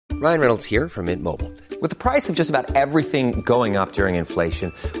Ryan Reynolds here from Mint Mobile. With the price of just about everything going up during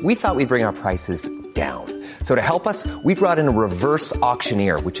inflation, we thought we'd bring our prices down. So to help us, we brought in a reverse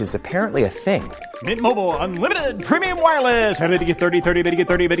auctioneer, which is apparently a thing. Mint Mobile Unlimited Premium Wireless. How to get 30, 30, bit to get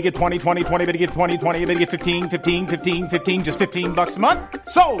 30, bit to get 20, 20, 20, bit to get 20, 20, bit to get 15, 15, 15, 15, just $15 a month?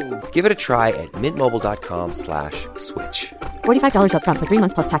 Sold! Give it a try at mintmobile.com/switch. $45 up front for 3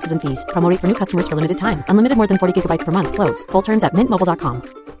 months plus taxes and fees. Promo rate for new customers for limited time. Unlimited more than 40 gigabytes per month. Slows full terms at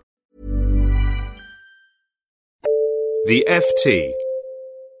mintmobile.com. The FT.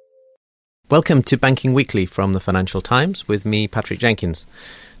 Welcome to Banking Weekly from the Financial Times with me, Patrick Jenkins.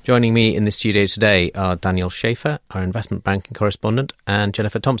 Joining me in the studio today are Daniel Schaefer, our investment banking correspondent, and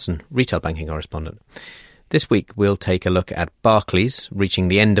Jennifer Thompson, retail banking correspondent. This week we'll take a look at Barclays reaching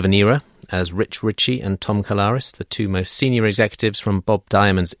the end of an era as Rich Ritchie and Tom Kalaris, the two most senior executives from Bob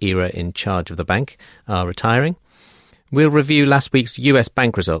Diamond's era in charge of the bank, are retiring. We'll review last week's US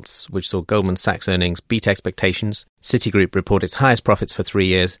bank results, which saw Goldman Sachs earnings beat expectations, Citigroup report its highest profits for 3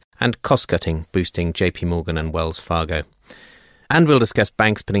 years, and cost-cutting boosting JP Morgan and Wells Fargo. And we'll discuss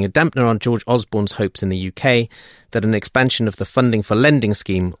banks putting a dampener on George Osborne's hopes in the UK that an expansion of the funding for lending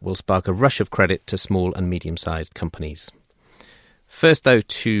scheme will spark a rush of credit to small and medium-sized companies. First, though,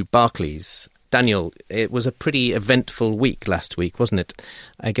 to Barclays. Daniel, it was a pretty eventful week last week, wasn't it?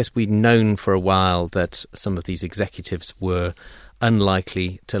 I guess we'd known for a while that some of these executives were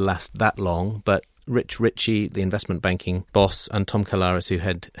unlikely to last that long, but Rich Ritchie, the investment banking boss, and Tom Kalaris, who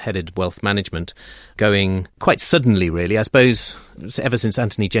had headed wealth management, going quite suddenly, really. I suppose ever since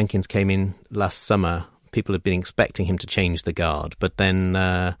Anthony Jenkins came in last summer, people had been expecting him to change the guard, but then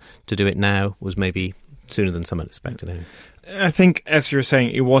to do it now was maybe sooner than some had expected. I think, as you're saying,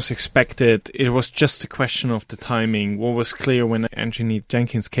 it was expected. It was just a question of the timing. What was clear when Anthony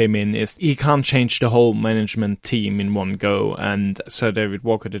Jenkins came in is he can't change the whole management team in one go. And Sir David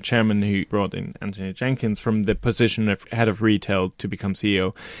Walker, the chairman who brought in Anthony Jenkins from the position of head of retail to become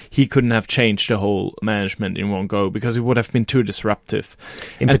CEO, he couldn't have changed the whole management in one go because it would have been too disruptive.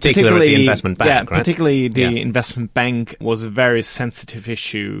 In particular at the investment bank, right? Particularly the investment bank was a very sensitive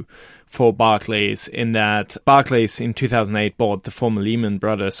issue for Barclays, in that Barclays in 2008 bought the former Lehman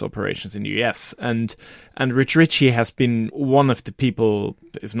Brothers operations in the US. And Rich Ritchie has been one of the people,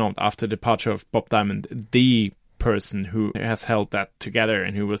 if not after the departure of Bob Diamond, the person who has held that together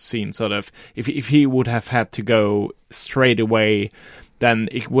and who was seen sort of, if he would have had to go straight away, then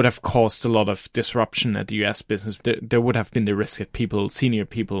it would have caused a lot of disruption at the US business. There would have been the risk that senior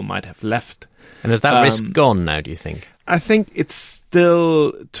people might have left. And has that risk gone now, do you think? I think it's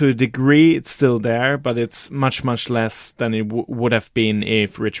still, to a degree, it's still there, but it's much, much less than it would have been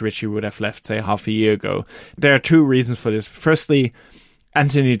if Rich Ritchie would have left, say, half a year ago. There are two reasons for this. Firstly,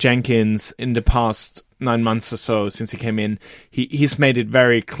 Anthony Jenkins, in the past 9 months or so since he came in, he's made it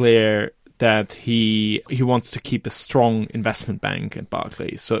very clear that he wants to keep a strong investment bank at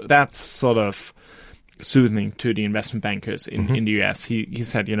Barclays. So that's sort of soothing to the investment bankers in the US. He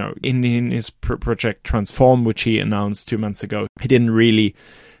said, in his Project Transform, which he announced 2 months ago, he didn't really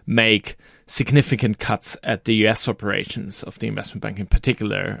make significant cuts at the US operations of the investment bank in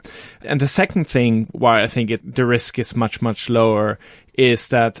particular. And the second thing why I think the risk is much, much lower is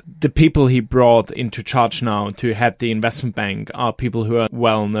that the people he brought into charge now to head the investment bank are people who are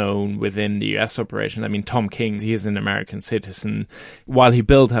well known within the US operation. I mean, Tom King, he is an American citizen. While he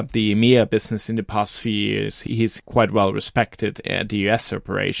built up the EMEA business in the past few years, he's quite well respected at the US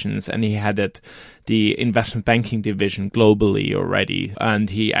operations, and he headed the investment banking division globally already, and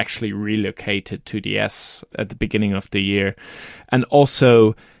he actually relocated to the US at the beginning of the year. And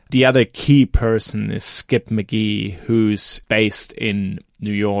also, the other key person is Skip McGee, who's based in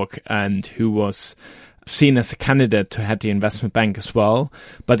New York and who was seen as a candidate to head the investment bank as well.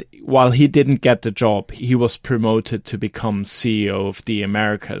 But while he didn't get the job, he was promoted to become CEO of the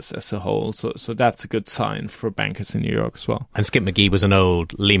Americas as a whole. So that's a good sign for bankers in New York as well. And Skip McGee was an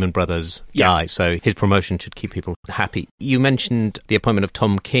old Lehman Brothers guy, so his promotion should keep people happy. You mentioned the appointment of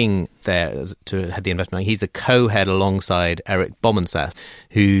Tom King there to head the investment bank. He's the co-head alongside Eric Bomensath,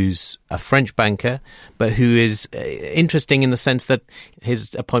 who's a French banker, but who is interesting in the sense that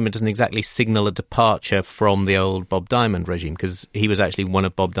his appointment doesn't exactly signal a departure from the old Bob Diamond regime, because he was actually one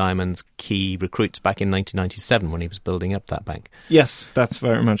of Bob Diamond's key recruits back in 1997 when he was building up that bank. Yes, that's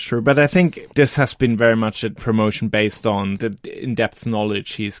very much true. But I think this has been very much a promotion based on the in-depth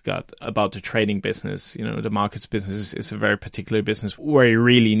knowledge he's got about the trading business. The markets business is a very particular business where you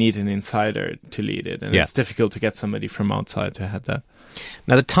really need an insider to lead it, and it's difficult to get somebody from outside to head that.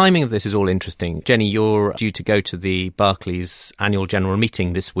 Now, the timing of this is all interesting. Jenny, you're due to go to the Barclays annual general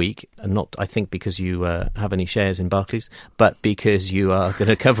meeting this week, and not, I think, because you have any shares in Barclays, but because you are going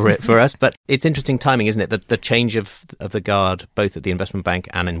to cover it for us. But it's interesting timing, isn't it? The change of the guard, both at the investment bank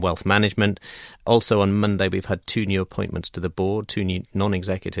and in wealth management. Also on Monday, we've had 2 new appointments to the board, 2 new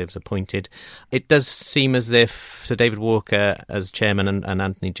non-executives appointed. It does seem as if Sir David Walker as chairman and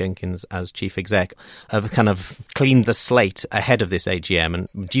Anthony Jenkins as chief exec have kind of cleaned the slate ahead of this AGM.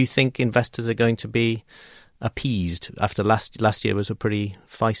 And do you think investors are going to be appeased after last year was a pretty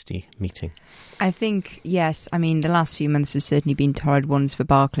feisty meeting? I think, yes. I mean, the last few months have certainly been torrid ones for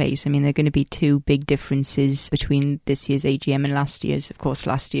Barclays. I mean, there are going to be 2 big differences between this year's AGM and last year's. Of course,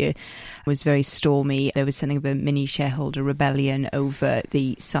 last year was very stormy. There was something of a mini shareholder rebellion over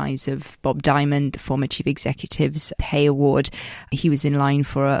the size of Bob Diamond, the former chief executive's pay award. He was in line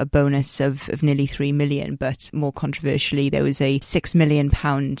for a bonus of nearly 3 million, but more controversially, there was a £6 million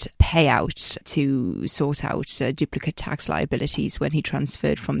payout to sort out duplicate tax liabilities when he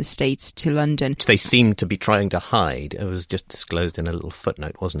transferred from the States to London. Which they seemed to be trying to hide. It was just disclosed in a little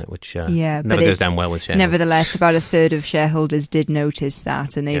footnote, wasn't it? Which never goes down well with shareholders. Nevertheless, about a third of shareholders did notice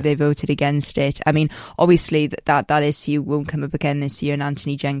that, and they voted against it. I mean, obviously that issue won't come up again this year, and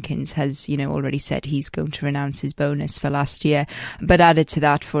Anthony Jenkins has, already said he's going to renounce his bonus for last year. But added to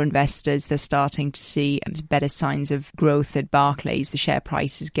that, for investors, they're starting to see better signs of growth at Barclays. The share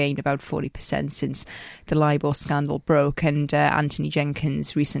price has gained about 40% since the LIBOR scandal broke, and Anthony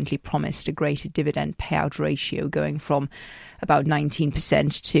Jenkins recently promised a greater dividend payout ratio going from about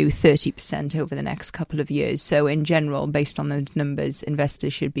 19% to 30% over the next couple of years. So in general, based on those numbers,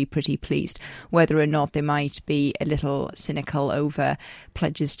 investors should be pretty pleased. Whether or not they might be a little cynical over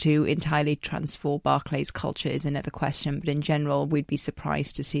pledges to entirely transform Barclays culture is another question. But in general, we'd be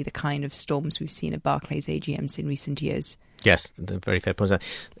surprised to see the kind of storms we've seen at Barclays AGMs in recent years. Yes, very fair point.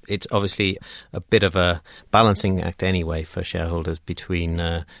 It's obviously a bit of a balancing act anyway for shareholders between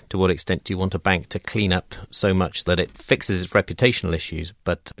to what extent do you want a bank to clean up so much that it fixes its reputational issues,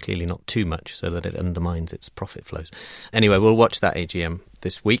 but clearly not too much so that it undermines its profit flows. Anyway, we'll watch that AGM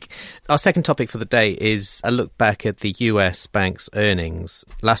this week. Our second topic for the day is a look back at the US banks' earnings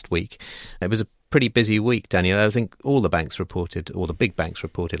last week. It was a pretty busy week, Daniel. I think all the banks reported, or the big banks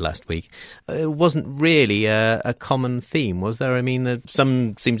reported last week. It wasn't really a common theme, was there? I mean,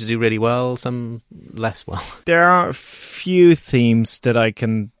 some seem to do really well, some less well. There are a few themes that I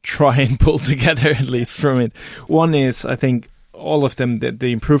can try and pull together, at least from it. One is, I think, all of them,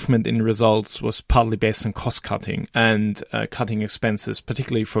 the improvement in results was partly based on cost cutting and cutting expenses,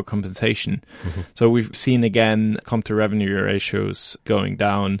 particularly for compensation. Mm-hmm. So we've seen, again, comp to revenue ratios going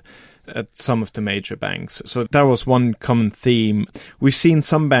down at some of the major banks. So that was one common theme. We've seen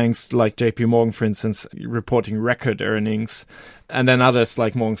some banks like JP Morgan, for instance, reporting record earnings, and then others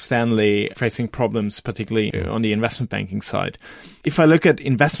like Morgan Stanley facing problems, particularly on the investment banking side. If I look at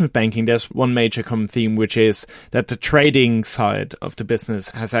investment banking, there's one major common theme, which is that the trading side of the business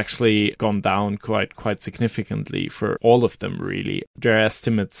has actually gone down quite significantly for all of them, really. There are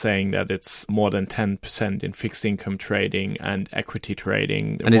estimates saying that it's more than 10% in fixed income trading and equity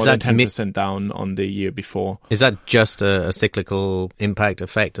trading, and more than 10% down on the year before. Is that just a cyclical impact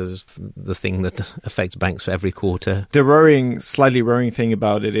effect, as the thing that affects banks for every quarter? The slightly worrying thing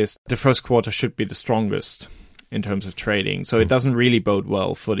about it is the first quarter should be the strongest in terms of trading. So it doesn't really bode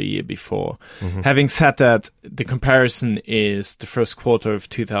well for the year before. Mm-hmm. Having said that, the comparison is the first quarter of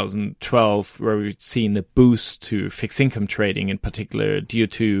 2012, where we've seen a boost to fixed income trading in particular due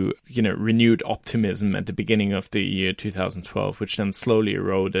to, renewed optimism at the beginning of the year 2012, which then slowly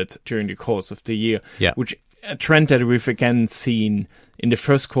eroded during the course of the year, which a trend that we've again seen in the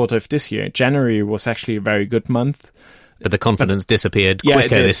first quarter of this year. January was actually a very good month. But the confidence disappeared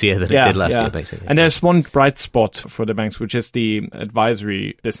quicker this year than it did last year, basically. And there's one bright spot for the banks, which is the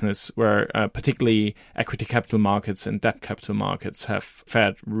advisory business, where particularly equity capital markets and debt capital markets have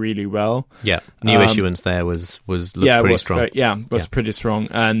fared really well. Yeah, new issuance there was pretty strong. Was pretty strong.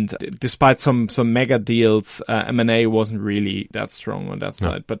 And despite some mega deals, M&A wasn't really that strong on that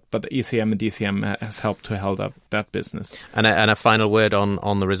side. But ECM and DCM has helped to hold up that business. And a final word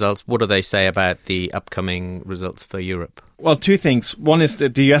on the results. What do they say about the upcoming results for Europe? Well, two things. One is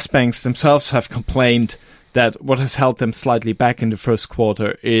that the US banks themselves have complained that what has held them slightly back in the first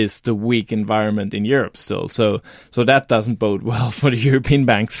quarter is the weak environment in Europe still. So that doesn't bode well for the European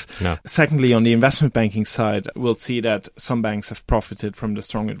banks. No. Secondly, on the investment banking side, we'll see that some banks have profited from the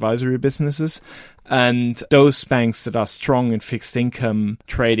strong advisory businesses. And those banks that are strong in fixed income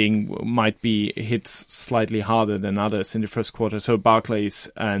trading might be hit slightly harder than others in the first quarter. So Barclays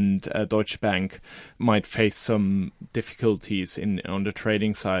and Deutsche Bank might face some difficulties on the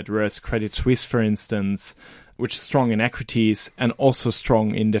trading side, whereas Credit Suisse, for instance, which is strong in equities and also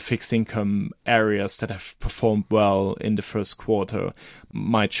strong in the fixed income areas that have performed well in the first quarter,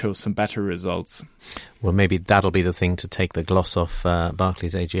 might show some better results. Well, maybe that'll be the thing to take the gloss off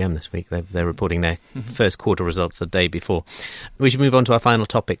Barclays AGM this week. They're reporting their first quarter results the day before. We should move on to our final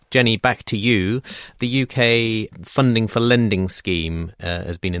topic. Jenny, back to you. The UK Funding for Lending scheme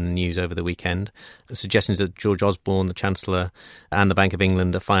has been in the news over the weekend. Suggestions that George Osborne, the Chancellor, and the Bank of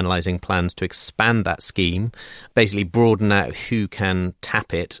England are finalising plans to expand that scheme, basically broaden out who can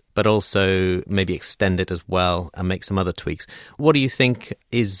tap it, but also maybe extend it as well and make some other tweaks. What do you think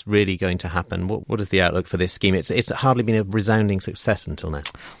is really going to happen? What is the outlook for this scheme? It's hardly been a resounding success until now.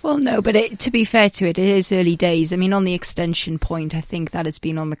 Well, no, but to be fair to it, it is early days. I mean, on the extension point, I think that has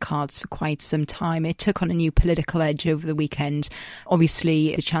been on the cards for quite some time. It took on a new political edge over the weekend.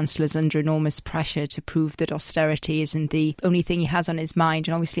 Obviously, the Chancellor's under enormous pressure to prove that austerity isn't the only thing he has on his mind.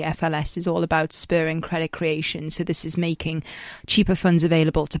 And obviously, FLS is all about spurring credit creation. So this is making cheaper funds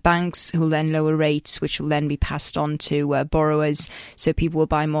available to banks, who will then lower rates, which will then be passed on to borrowers. So people will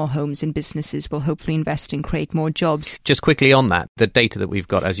buy more homes and businesses will hopefully invest and create more jobs. Just quickly on that, the data that we've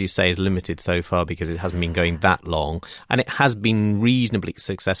got, as you say, is limited so far because it hasn't been going that long. And it has been reasonably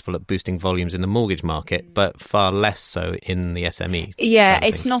successful at boosting volumes in the mortgage market, but far less so in the SME. Yeah,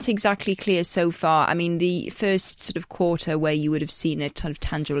 it's not exactly clear so far. I mean, the first sort of quarter where you would have seen a kind of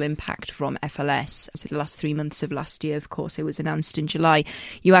tangible impact from FLS, so the last 3 months of last year, of course, it was announced in July,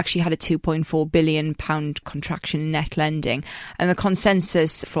 you actually had a £2.4 billion contraction in net lending. And the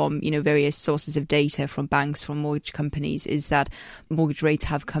consensus from, various sources of data from banks, from mortgage companies, is that mortgage rates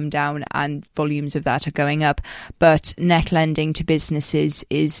have come down and volumes of that are going up. But net lending to businesses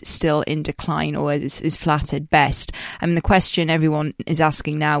is still in decline, or is flat at best. I mean, the question everyone is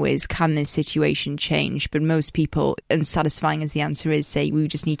asking now is, can this situation change? But most people, unsatisfying as the answer is, say we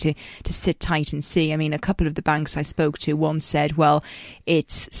just need to sit tight and see. I mean, a couple of the banks I spoke to, one said, well,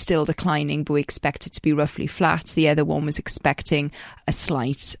 it's still declining, but we expect it to be roughly flat. The other one was expecting a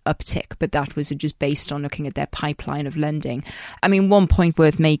slight uptick, but that was just based on looking at their pipeline of lending. I mean, one point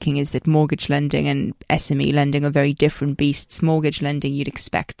worth making is that mortgage lending and SME lending are very different beasts. Mortgage lending, you'd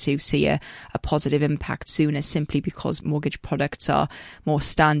expect to see a positive impact sooner, simply because mortgage products are more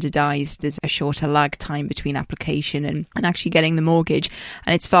standardised. There's a shorter lag time between application and actually getting the mortgage,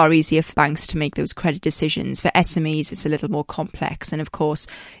 and it's far easier for banks to make those credit decisions. For SMEs, it's a little more complex, and of course,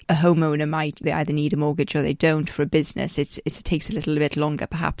 a homeowner they either need a mortgage or they don't. For a business, it takes a little bit longer,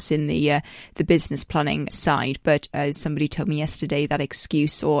 perhaps in the business planning side. But as somebody told me yesterday, that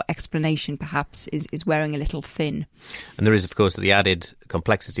excuse or explanation perhaps is wearing a little thin. And there is, of course, the added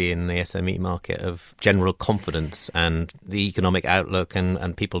complexity in the SME market of general confidence and the economic outlook,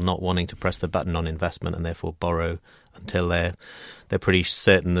 and people not wanting to press the button on investment and therefore borrow until they're pretty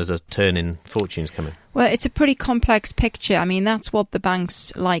certain there's a turn in fortunes coming. Well, it's a pretty complex picture. I mean, that's what the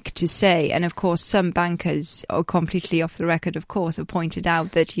banks like to say. And of course, some bankers, are completely off the record, of course, have pointed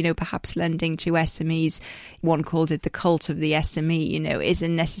out that, perhaps lending to SMEs, one called it the cult of the SME,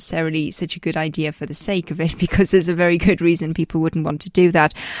 isn't necessarily such a good idea for the sake of it, because there's a very good reason people wouldn't want to do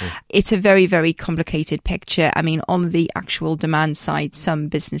that. It's a very, very complicated picture. I mean, on the actual demand side, some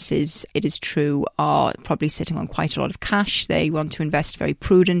businesses, it is true, are probably sitting on quite a lot of cash. They want to invest very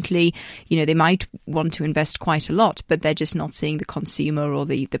prudently. They might want to invest quite a lot, but they're just not seeing the consumer or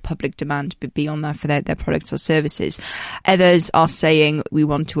the public demand beyond that for their products or services. Others are saying, we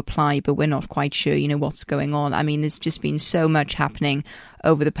want to apply, but we're not quite sure, what's going on. I mean, there's just been so much happening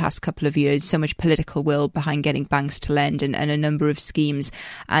over the past couple of years, so much political will behind getting banks to lend, and a number of schemes.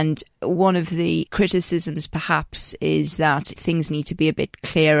 And one of the criticisms perhaps is that things need to be a bit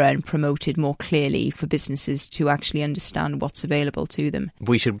clearer and promoted more clearly for businesses to actually understand what's available to them.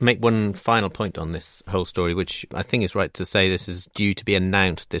 We should make one final point on this whole story, which I think is right to say this is due to be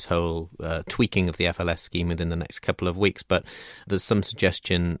announced, this whole tweaking of the FLS scheme, within the next couple of weeks. But there's some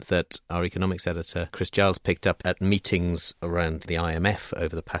suggestion that our economics editor, Chris Giles, picked up at meetings around the IMF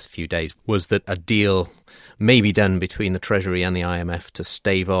over the past few days, was that a deal may be done between the Treasury and the IMF to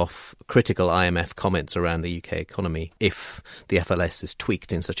stave off critical IMF comments around the UK economy if the FLS is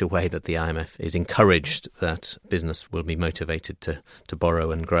tweaked in such a way that the IMF is encouraged that business will be motivated to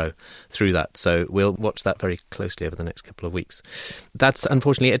borrow and grow through that. So we'll watch that very closely over the next couple of weeks. That's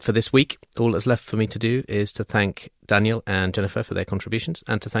unfortunately it for this week. All that's left for me to do is to thank Daniel and Jennifer for their contributions,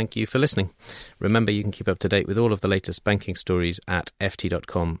 and to thank you for listening. Remember, you can keep up to date with all of the latest banking stories at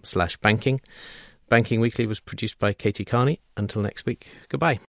ft.com/banking. Banking Weekly was produced by Katie Carney. Until next week,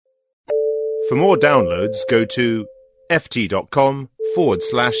 goodbye. For more downloads, go to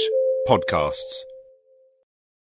ft.com/podcasts.